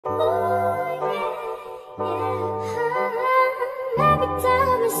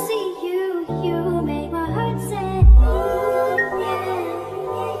see you, you make my heart say, ooh, yeah, yeah.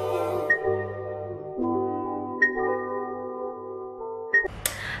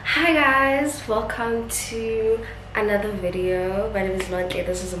 Hi guys, welcome to another video. My name is Lonke.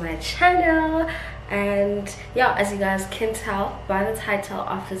 This is my channel, and yeah, as you guys can tell by the title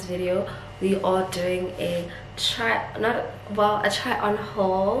of this video, we are doing a try on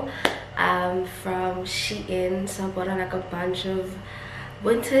haul from Shein. So I bought like a bunch of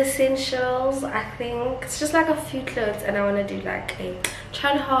winter essentials. I think it's just like a few clothes, and I want to do like a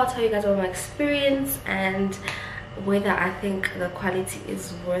try on haul, tell you guys about my experience and whether I think the quality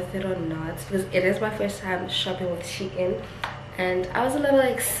is worth it or not, because it is my first time shopping with Shein and I was a little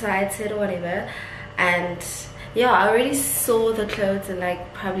excited or whatever. And yeah, I already saw the clothes and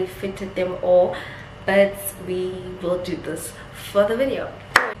like probably fitted them all, but we will do this for the video.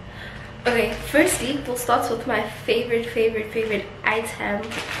 Okay, firstly we'll start with my favorite item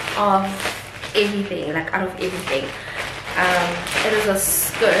of everything, like out of everything. It is a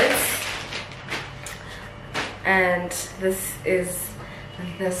skirt, and this is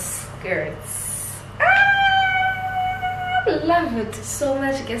the skirts. Love it so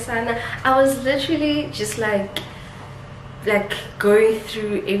much, Gesana. I was literally just like going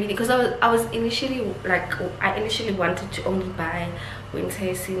through everything, because I was initially like, I initially wanted to only buy winter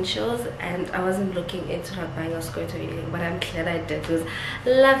essentials and I wasn't looking into like buying a skirt or anything, but I'm glad I did because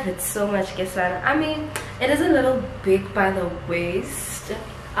love it so much, Gesana. I mean, it is a little big by the waist.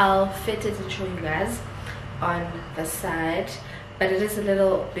 I'll fit it and show you guys on the side, but it is a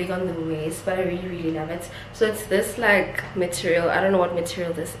little big on the waist, but I really love it. So it's this like material. I don't know what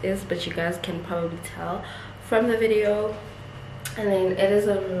material this is, but you guys can probably tell from the video. And then it is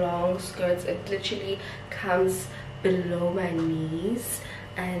a long skirt. It literally comes below my knees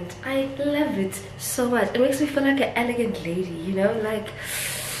and I love it so much. It makes me feel like an elegant lady, you know, like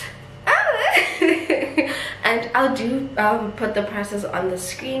and I'll do put the prices on the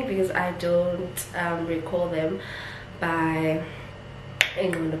screen because I don't recall them by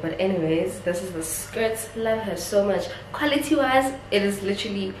England. But anyways, this is the skirt. Love her so much. Quality wise, it is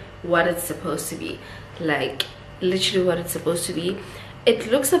literally what it's supposed to be, like literally what it's supposed to be. It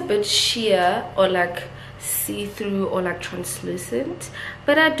looks a bit sheer or like see-through or like translucent,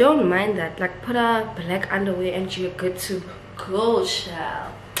 but I don't mind that. Like, put a black underwear and you're good to go,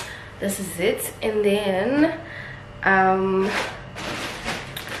 child. This is it. And then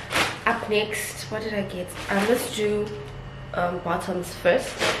up next, what did I get? Let's do bottoms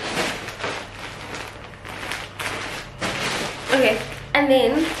first. Okay, and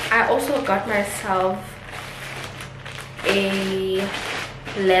then I also got myself a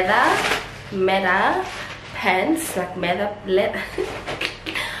leather pants, like leather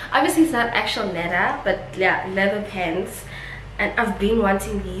obviously it's not actual leather, but yeah, leather pants. And I've been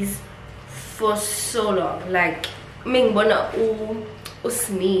wanting these for so long. Like, Mingbona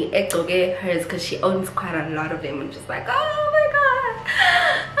Usmi Ekoge hers, because she owns quite a lot of them. I'm just like, oh my god,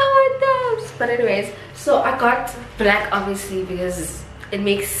 I want those. But anyways, so I got black obviously because it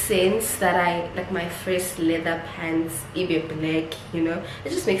makes sense that I like my first leather pants be black, you know, it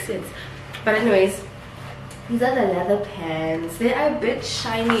just makes sense. But anyways, these are the leather pants. They are a bit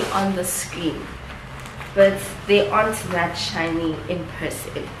shiny on the screen, but they aren't that shiny in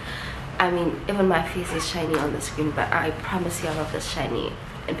person. I mean, even my face is shiny on the screen, but I promise you I'm not this shiny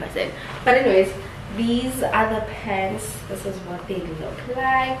in person. But anyways, these are the pants. This is what they look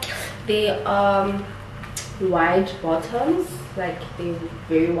like. They wide bottoms, like they're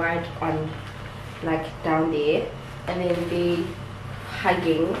very wide on like down there, and then they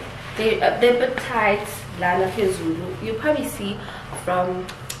hugging. They're a bit tight. You probably see from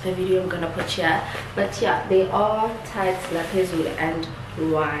the video I'm gonna put here, but yeah, they are tight and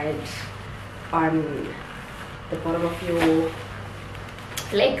wide on the bottom of your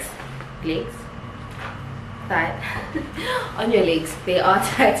legs, thigh on your legs. They are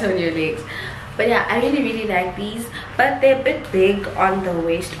tight on your legs. But yeah, I really like these, but they're a bit big on the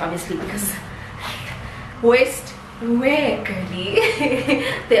waist obviously, because waist wear girly.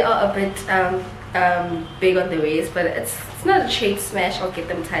 They are a bit big on the waist, but it's not a trade smash. I'll get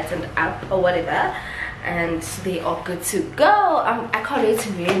them tightened up or whatever, and they are good to go. I can't wait to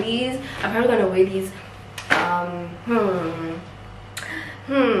wear these. I'm probably gonna wear these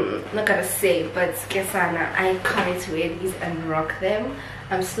not gonna say, but Gesana, I can't wait to wear these and rock them.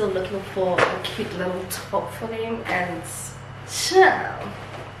 I'm still looking for a cute little top for them, and chill,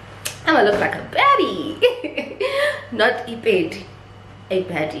 I'm gonna look like a baddie. Not a baddie, a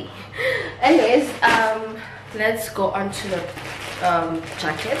baddie. Anyways, let's go on to the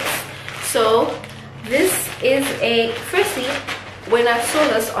jackets. So this is a, firstly, when I saw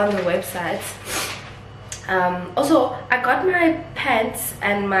this on the website, also I got my pants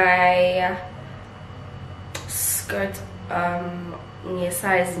and my skirt in a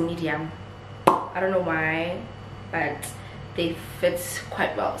size medium. I don't know why, but they fit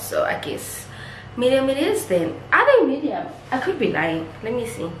quite well, so I guess medium it is then. Are they medium? I could be lying. Let me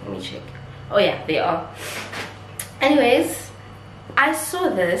see, let me check. Oh yeah, they are. Anyways, I saw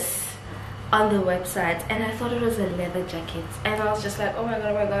this on the website and I thought it was a leather jacket, and I was just like, oh my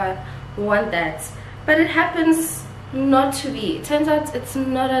god, want that. But it happens not to be. It turns out it's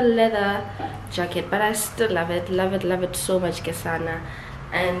not a leather jacket, but I still love it so much, Kesana.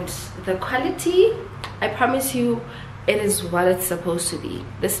 And the quality, I promise you, it is what it's supposed to be.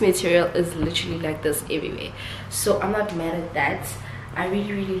 This material is literally like this everywhere, so I'm not mad at that. I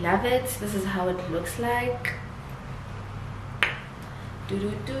really love it. This is how it looks like.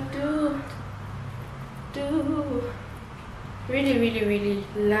 Really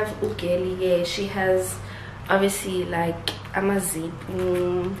love Ugeli. Yeah, she has obviously like zip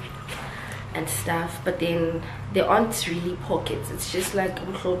and stuff, but then there aren't really pockets. It's just like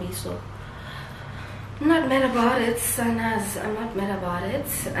umhlobi. So I'm not mad about it, Sanas. I'm not mad about it.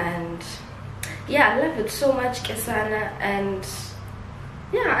 And yeah, I love it so much, Kesana. And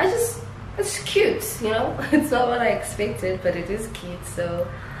yeah, it's cute, you know. It's not what I expected, but it is cute. So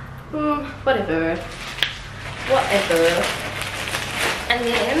whatever. And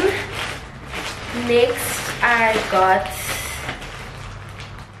then next I got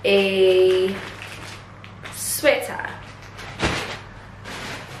a sweater.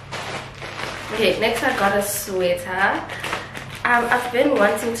 Okay, next I got a sweater. I've been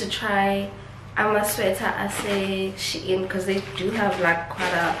wanting to try a sweater at Shein, because they do have like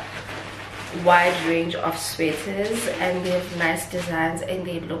quite a wide range of sweaters and they have nice designs and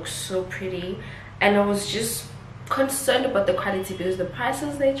they look so pretty. And I was just concerned about the quality because the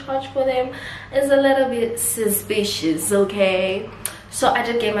prices they charge for them is a little bit suspicious, okay? So I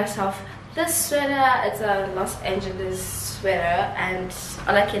did get myself this sweater. It's a Los Angeles sweater, and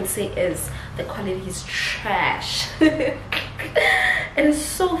all I can say is the quality is trash. It is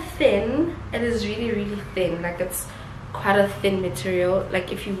so thin. It is really thin. Like, it's quite a thin material.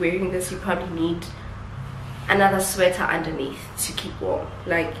 Like, if you're wearing this, you probably need another sweater underneath to keep warm.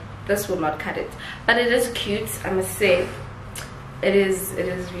 Like, this will not cut it, but it is cute. I must say it is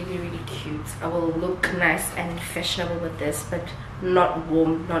really cute. I will look nice and fashionable with this, but not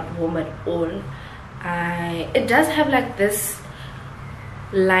warm at all. It does have like this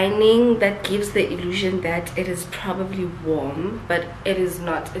lining that gives the illusion that it is probably warm, but it is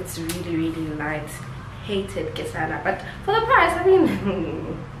not. It's really light. Hated Kesana, but for the price, I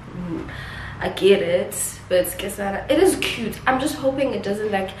mean I get it, but it's Kesana. It is cute. I'm just hoping it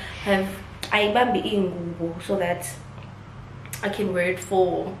doesn't like have so that I can wear it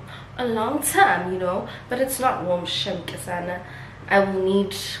for a long time, you know. But it's not warm shem Kesana. I will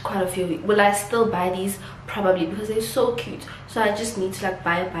need quite a few. Will I still buy these? Probably, because they're so cute. So I just need to like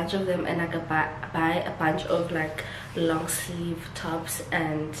buy a bunch of them, and I could buy a bunch of like long sleeve tops.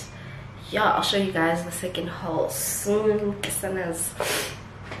 And yeah, I'll show you guys the second haul soon, Kesanas.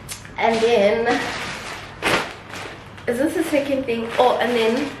 And then, is this the second thing? Oh, and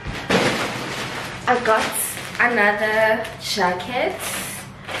then I got another jacket,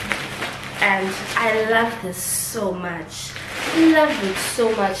 and I love this so much. Love it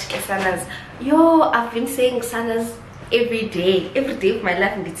so much, Kesanas. Yo, I've been saying Sanas every day of my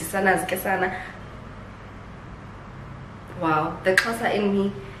life. And it's Sanas, Kesana. Wow, the closer in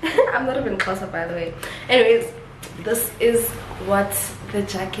me. I'm not even closer, by the way. Anyways, this is what the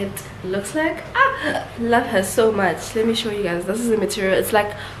jacket looks like. Love her so much. Let me show you guys. This is the material. It's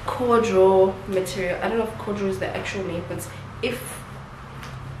like corduroy material. I don't know if corduroy is the actual name, but if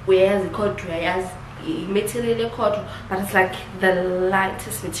whereas corduroy as material corduroy, but it's like the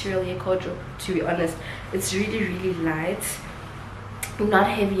lightest material corduroy, to be honest. It's really light, not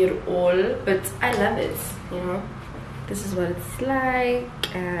heavy at all, but I love it, you know. This is what it's like.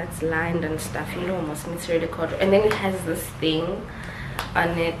 It's lined and stuff, you know, almost material corduroy. And then it has this thing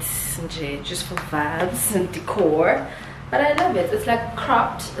on it just for vibes and decor, but I love it. It's like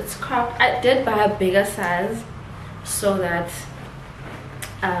cropped. It's cropped. I did buy a bigger size so that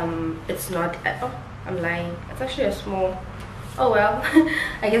it's not, oh, I'm lying, it's actually a small. Oh well.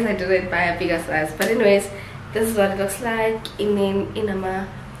 I guess I didn't buy a bigger size, but anyways, this is what it looks like. And then inama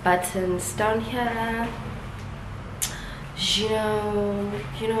buttons down here, you know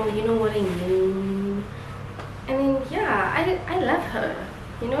what I mean. I mean, yeah, I love her,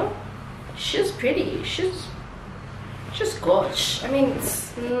 you know. She's pretty. She's just gorge. I mean,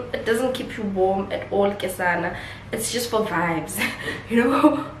 it doesn't keep you warm at all, Kesana. It's just for vibes. You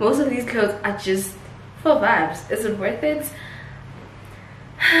know, most of these clothes are just for vibes. Is it worth it?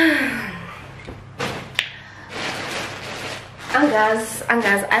 Angas,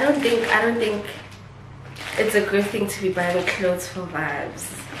 I don't think it's a good thing to be buying clothes for vibes,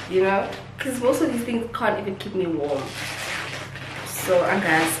 you know, because most of these things can't even keep me warm. So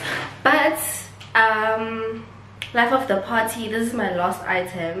angas, but life of the party, this is my last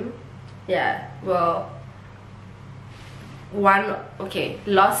item. Yeah, well,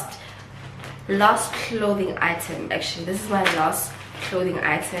 last clothing item. Actually, this is my last clothing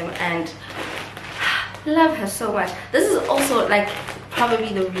item, and love her so much. This is also like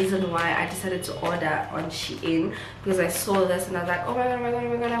probably the reason why I decided to order on Shein, because I saw this and I was like, oh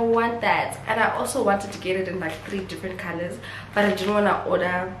my god, I want that. And I also wanted to get it in like 3 different colors, but I didn't want to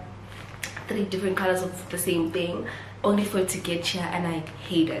order 3 different colors of the same thing only for it to get here, and I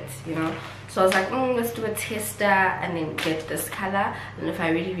hate it, you know. So I was like, let's do a tester and then get this color, and if I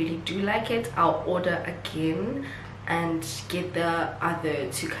really do like it, I'll order again and get the other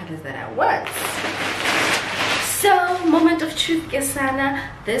 2 colors that I want. So, moment of truth, Gesana.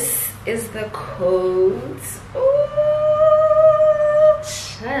 This is the code. Ooh,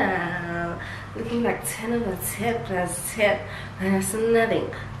 child. Looking like 10 over 10 plus 10 minus nothing.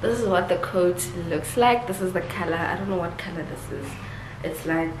 This is what the coat looks like. This is the color. I don't know what color this is. It's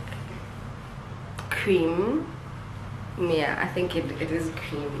like cream. Yeah, I think it is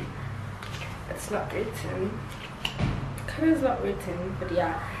cream. It's not written. Color is not written, but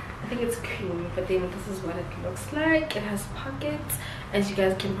yeah, I think it's cream. But then this is what it looks like. It has pockets, as you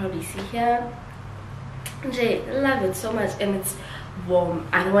guys can probably see here. Jay, I love it so much, and it's warm.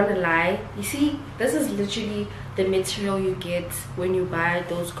 I don't want to lie. You see, this is literally the material you get when you buy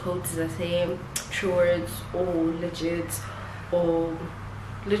those coats, the same shorts or legit or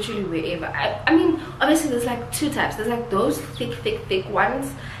literally wherever. I mean, obviously there's like 2 types. There's like those thick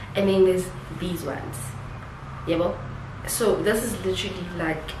ones, and then there's these ones. Yeah, well, so this is literally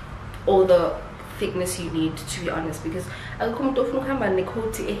like all the thickness you need, to be honest, because I come to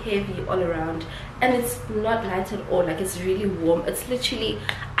coat heavy all around, and it's not light at all. Like, it's really warm. It's literally,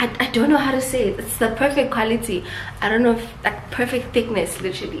 I don't know how to say it. It's the perfect quality. I don't know if, like, perfect thickness,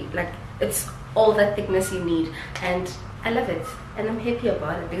 literally. Like, it's all that thickness you need, and I love it, and I'm happy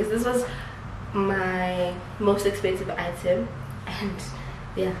about it, because this was my most expensive item, and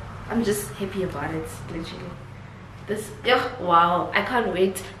yeah, I'm just happy about it, literally. This, wow, I can't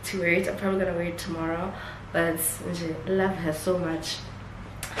wait to wear it. I'm probably gonna wear it tomorrow, but I love her so much.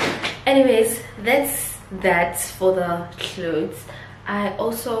 Anyways, that's that for the clothes. I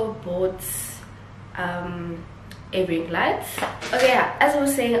also bought a ring light. Okay, yeah, as I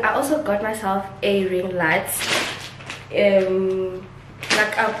was saying, I also got myself a ring light,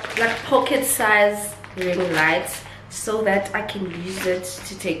 like pocket size ring light, so that I can use it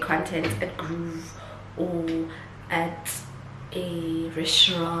to take content at Groove or at a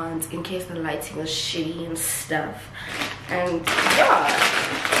restaurant in case the lighting is shitty and stuff. And yeah,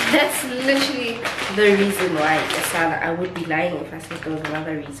 that's literally the reason why. I would be lying if I said there was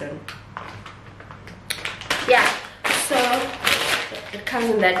another reason. Yeah, so it comes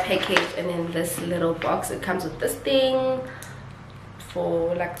in that package, and in this little box it comes with this thing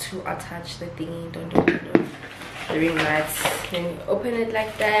for like to attach the thingy. Don't the ring lights. Then you open it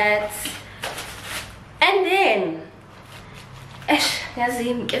like that, and then yes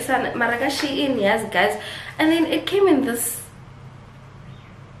guys, and then it came in this.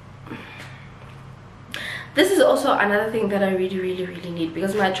 This is also another thing that I really need,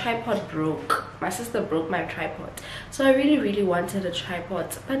 because my tripod broke. My sister broke my tripod, so I really wanted a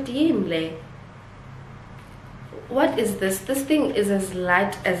tripod. But what is this? This thing is as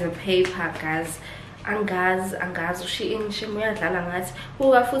light as a paper, guys. This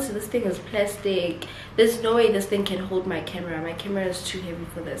thing is plastic. There's no way this thing can hold my camera. My camera is too heavy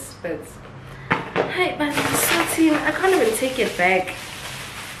for this. But hey, but I can't even take it back,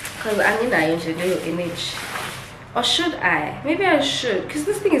 because I mean, I engineer your image. Or should I? Maybe I should, because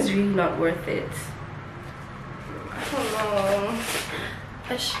this thing is really not worth it. I don't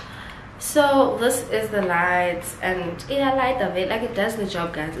know. So this is the light, and yeah, light of it, like, it does the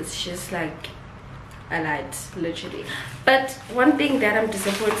job, guys. It's just like a light, literally. But one thing that I'm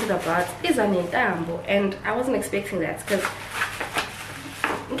disappointed about is an entambo, and I wasn't expecting that, because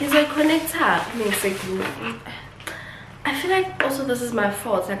I connect up. I feel like also this is my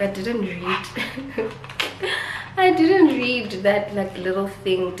fault. Like, I didn't read I didn't read that like little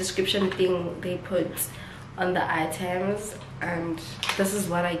thing, description thing they put on the items, and this is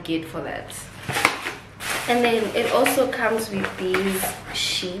what I get for that. And then it also comes with these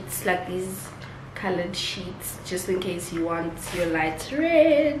sheets, like these colored sheets, just in case you want your lights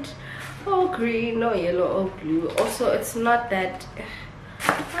red or green or yellow or blue. Also, it's not that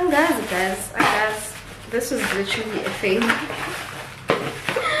and guys, this was literally a thing.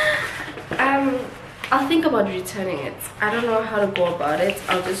 I'll think about returning it. I don't know how to go about it.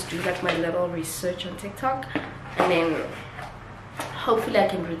 I'll just do like my little research on TikTok, and then hopefully I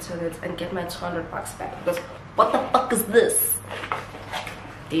can return it and get my 200 bucks back, because what the fuck is this?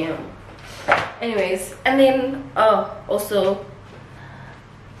 Damn. Anyways, and then also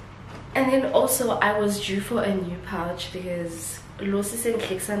I was due for a new pouch because Losisen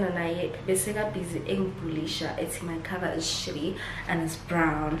Klicksan and I basically busy in Bulisha. It's my cover is shitty and it's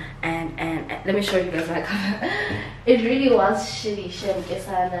brown and let me show you guys my cover. It really was shitty.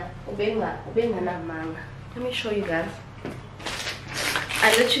 Let me show you guys. I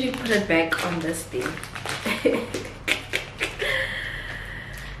literally put it back on this thing.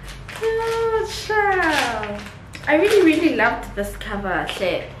 Oh, child. I really loved this cover.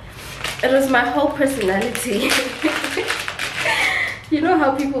 It was my whole personality. You know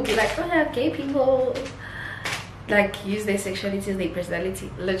how people be like, oh yeah, gay people like use their sexuality as their personality.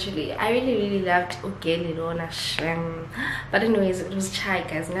 Literally, I really loved Ugelirona Shrem. But anyways, it was chai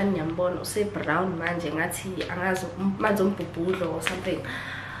guys, or say brown or something.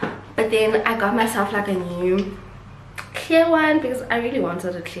 But then I got myself like a new clear one because I really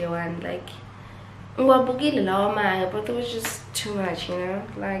wanted a clear one. Like but it was just too much, you know,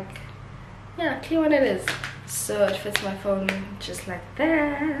 like yeah, clear one it is. So it fits my phone just like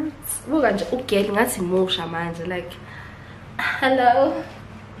that. Like hello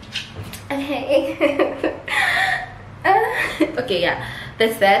and hey. Okay, yeah,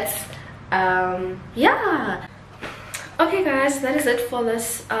 that's that. Yeah, okay guys, that is it for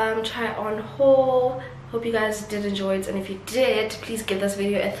this try on haul. Hope you guys did enjoy it, and if you did, please give this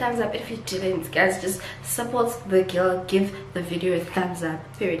video a thumbs up. If you didn't, guys, just support the girl, give the video a thumbs up,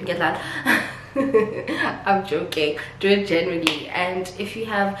 period. Get loud. I'm joking, do it genuinely. And if you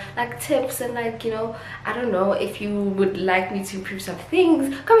have like tips and like, you know, I don't know, if you would like me to improve some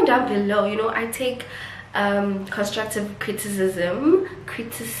things, comment down below. You know, I take constructive criticism,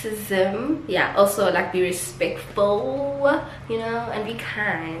 yeah. Also like be respectful, you know, and be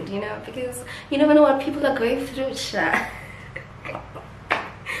kind, you know, because you never know what people are going through.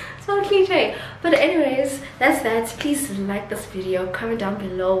 So cliche. But anyways, that's that. Please like this video, comment down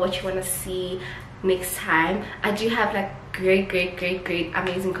below what you want to see next time. I do have like great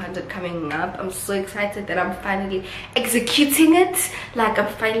amazing content coming up. I'm so excited that I'm finally executing it. Like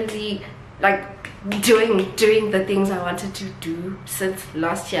I'm finally like doing the things I wanted to do since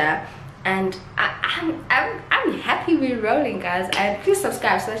last year, and I'm happy we're rolling, guys. And please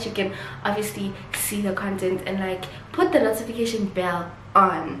subscribe so that you can obviously see the content, and like put the notification bell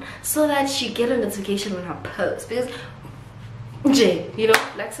on so that you get a notification when I post, because you know,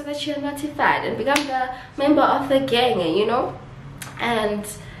 like so that you're notified and become the member of the gang, you know. And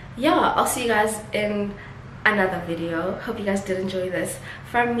yeah, I'll see you guys in another video. Hope you guys did enjoy this.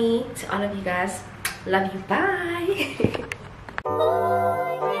 From me to all of you guys, love you, bye.